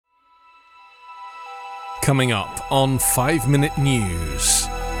Coming up on 5 Minute News.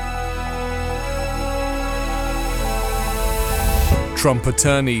 Trump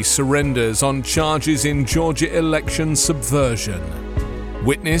attorney surrenders on charges in Georgia election subversion.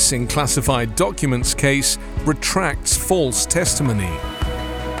 Witness in classified documents case retracts false testimony.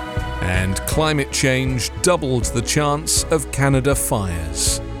 And climate change doubled the chance of Canada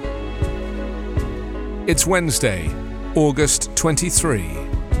fires. It's Wednesday, August 23.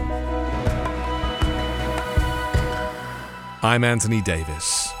 I'm Anthony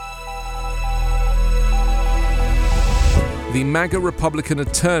Davis. The MAGA Republican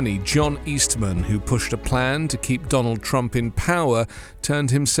attorney John Eastman, who pushed a plan to keep Donald Trump in power,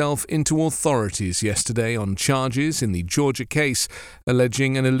 turned himself into authorities yesterday on charges in the Georgia case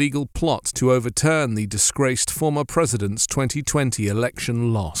alleging an illegal plot to overturn the disgraced former president's 2020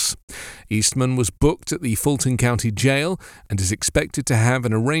 election loss. Eastman was booked at the Fulton County Jail and is expected to have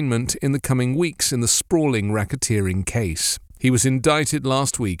an arraignment in the coming weeks in the sprawling racketeering case. He was indicted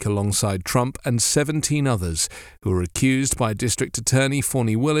last week alongside Trump and 17 others who were accused by District Attorney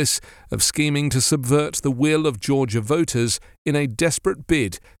Fani Willis of scheming to subvert the will of Georgia voters in a desperate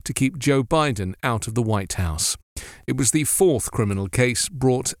bid to keep Joe Biden out of the White House. It was the fourth criminal case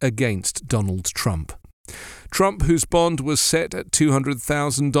brought against Donald Trump. Trump, whose bond was set at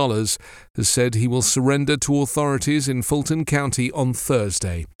 $200,000, has said he will surrender to authorities in Fulton County on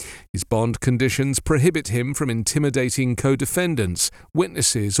Thursday. His bond conditions prohibit him from intimidating co-defendants,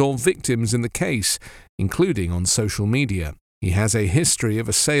 witnesses or victims in the case, including on social media. He has a history of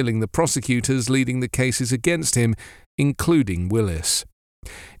assailing the prosecutors leading the cases against him, including Willis.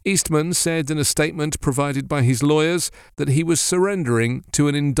 Eastman said in a statement provided by his lawyers that he was surrendering to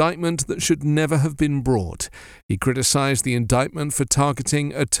an indictment that should never have been brought. He criticized the indictment for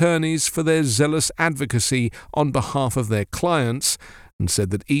targeting attorneys for their zealous advocacy on behalf of their clients and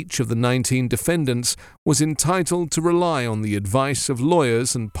said that each of the 19 defendants was entitled to rely on the advice of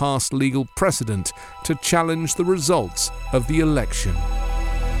lawyers and past legal precedent to challenge the results of the election.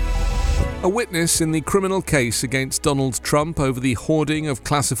 A witness in the criminal case against Donald Trump over the hoarding of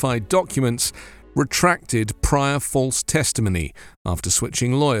classified documents retracted prior false testimony after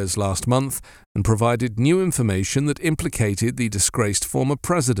switching lawyers last month and provided new information that implicated the disgraced former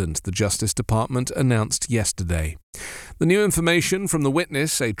president, the Justice Department announced yesterday. The new information from the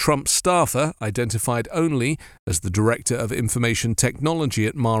witness, a Trump staffer identified only as the Director of Information Technology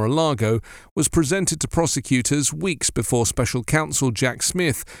at Mar-a-Lago, was presented to prosecutors weeks before Special Counsel Jack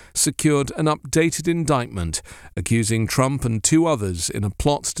Smith secured an updated indictment accusing Trump and two others in a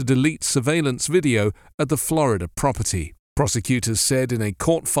plot to delete surveillance video at the Florida property. Prosecutors said in a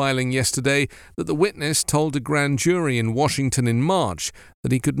court filing yesterday that the witness told a grand jury in Washington in March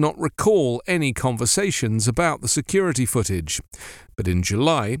that he could not recall any conversations about the security footage. But in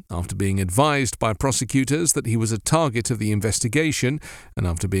July, after being advised by prosecutors that he was a target of the investigation, and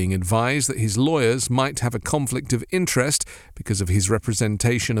after being advised that his lawyers might have a conflict of interest because of his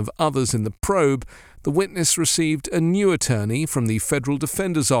representation of others in the probe, the witness received a new attorney from the Federal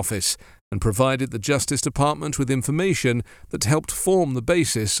Defender's Office and provided the Justice Department with information that helped form the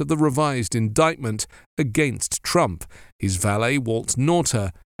basis of the revised indictment against Trump, his valet Walt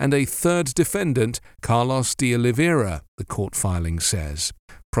Nauta, and a third defendant, Carlos de Oliveira, the court filing says.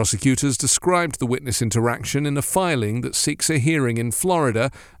 Prosecutors described the witness interaction in a filing that seeks a hearing in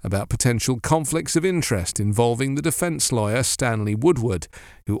Florida about potential conflicts of interest involving the defense lawyer Stanley Woodward,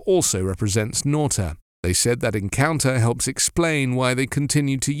 who also represents Nauta. They said that encounter helps explain why they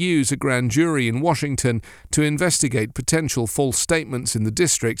continued to use a grand jury in Washington to investigate potential false statements in the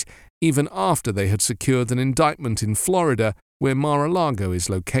district, even after they had secured an indictment in Florida, where Mar-a-Lago is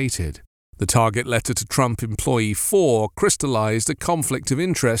located. The target letter to Trump employee 4 crystallized a conflict of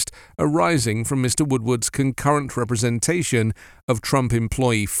interest arising from Mr. Woodward's concurrent representation of Trump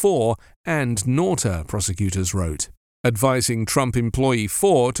employee 4 and Nauta, prosecutors wrote. Advising Trump employee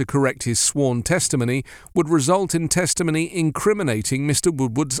 4 to correct his sworn testimony would result in testimony incriminating Mr.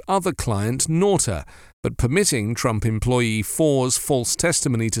 Woodward's other client, Nauta, but permitting Trump employee 4's false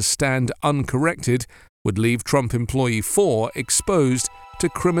testimony to stand uncorrected would leave Trump employee 4 exposed to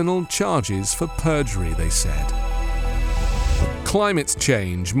criminal charges for perjury, they said. Climate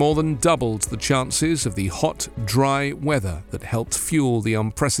change more than doubled the chances of the hot, dry weather that helped fuel the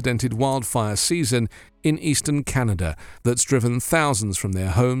unprecedented wildfire season in eastern Canada that's driven thousands from their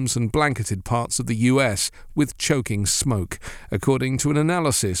homes and blanketed parts of the US with choking smoke, according to an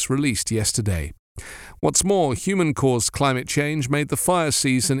analysis released yesterday. What's more, human-caused climate change made the fire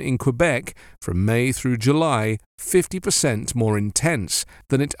season in Quebec from May through July 50% more intense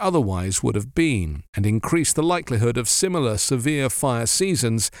than it otherwise would have been, and increased the likelihood of similar severe fire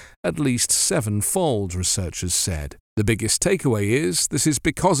seasons at least sevenfold, researchers said. The biggest takeaway is this is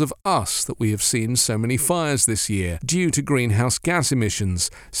because of us that we have seen so many fires this year due to greenhouse gas emissions,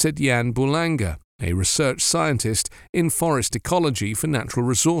 said Jan Boulanga, a research scientist in forest ecology for Natural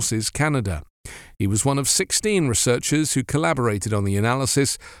Resources Canada. He was one of 16 researchers who collaborated on the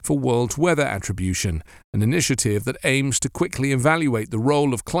analysis for World Weather Attribution, an initiative that aims to quickly evaluate the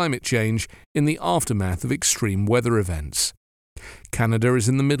role of climate change in the aftermath of extreme weather events. Canada is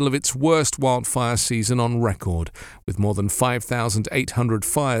in the middle of its worst wildfire season on record, with more than 5,800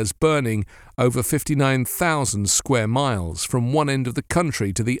 fires burning over 59,000 square miles from one end of the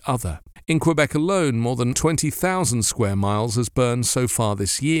country to the other. In Quebec alone, more than 20,000 square miles has burned so far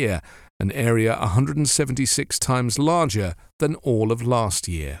this year, an area 176 times larger than all of last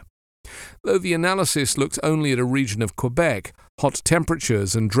year. Though the analysis looked only at a region of Quebec, hot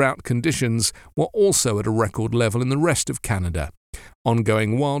temperatures and drought conditions were also at a record level in the rest of Canada.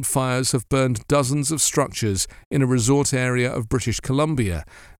 Ongoing wildfires have burned dozens of structures in a resort area of British Columbia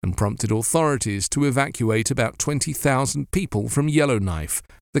and prompted authorities to evacuate about 20,000 people from Yellowknife,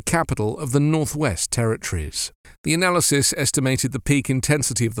 the capital of the Northwest Territories. The analysis estimated the peak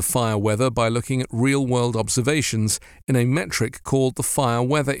intensity of the fire weather by looking at real-world observations in a metric called the Fire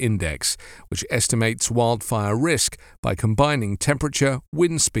Weather Index, which estimates wildfire risk by combining temperature,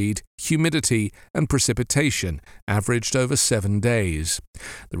 wind speed, humidity, and precipitation, averaged over 7 days.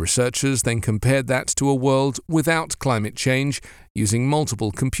 The researchers then compared that to a world without climate change, using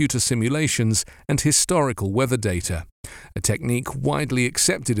multiple computer simulations and historical weather data, a technique widely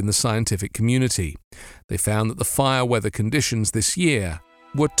accepted in the scientific community. They found that the fire weather conditions this year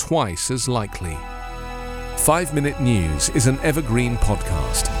were twice as likely. 5 Minute News is an evergreen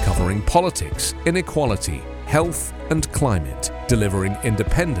podcast covering politics, inequality, health and climate, delivering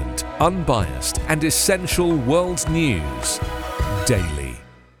independent, unbiased and essential world news daily.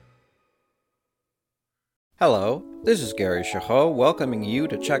 Hello, this is Gary Chahot welcoming you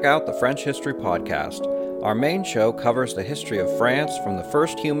to check out the French History Podcast. Our main show covers the history of France from the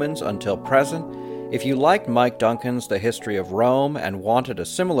first humans until present. If you liked Mike Duncan's The History of Rome and wanted a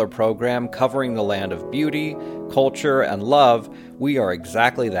similar program covering the land of beauty, culture, and love, we are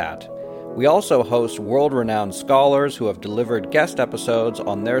exactly that. We also host world-renowned scholars who have delivered guest episodes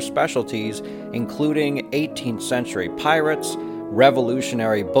on their specialties, including 18th century pirates,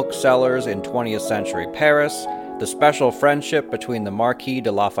 revolutionary booksellers in 20th century Paris, the special friendship between the Marquis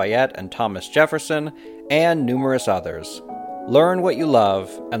de Lafayette and Thomas Jefferson, and numerous others. Learn what you love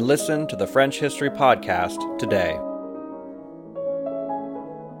and listen to the French History Podcast today.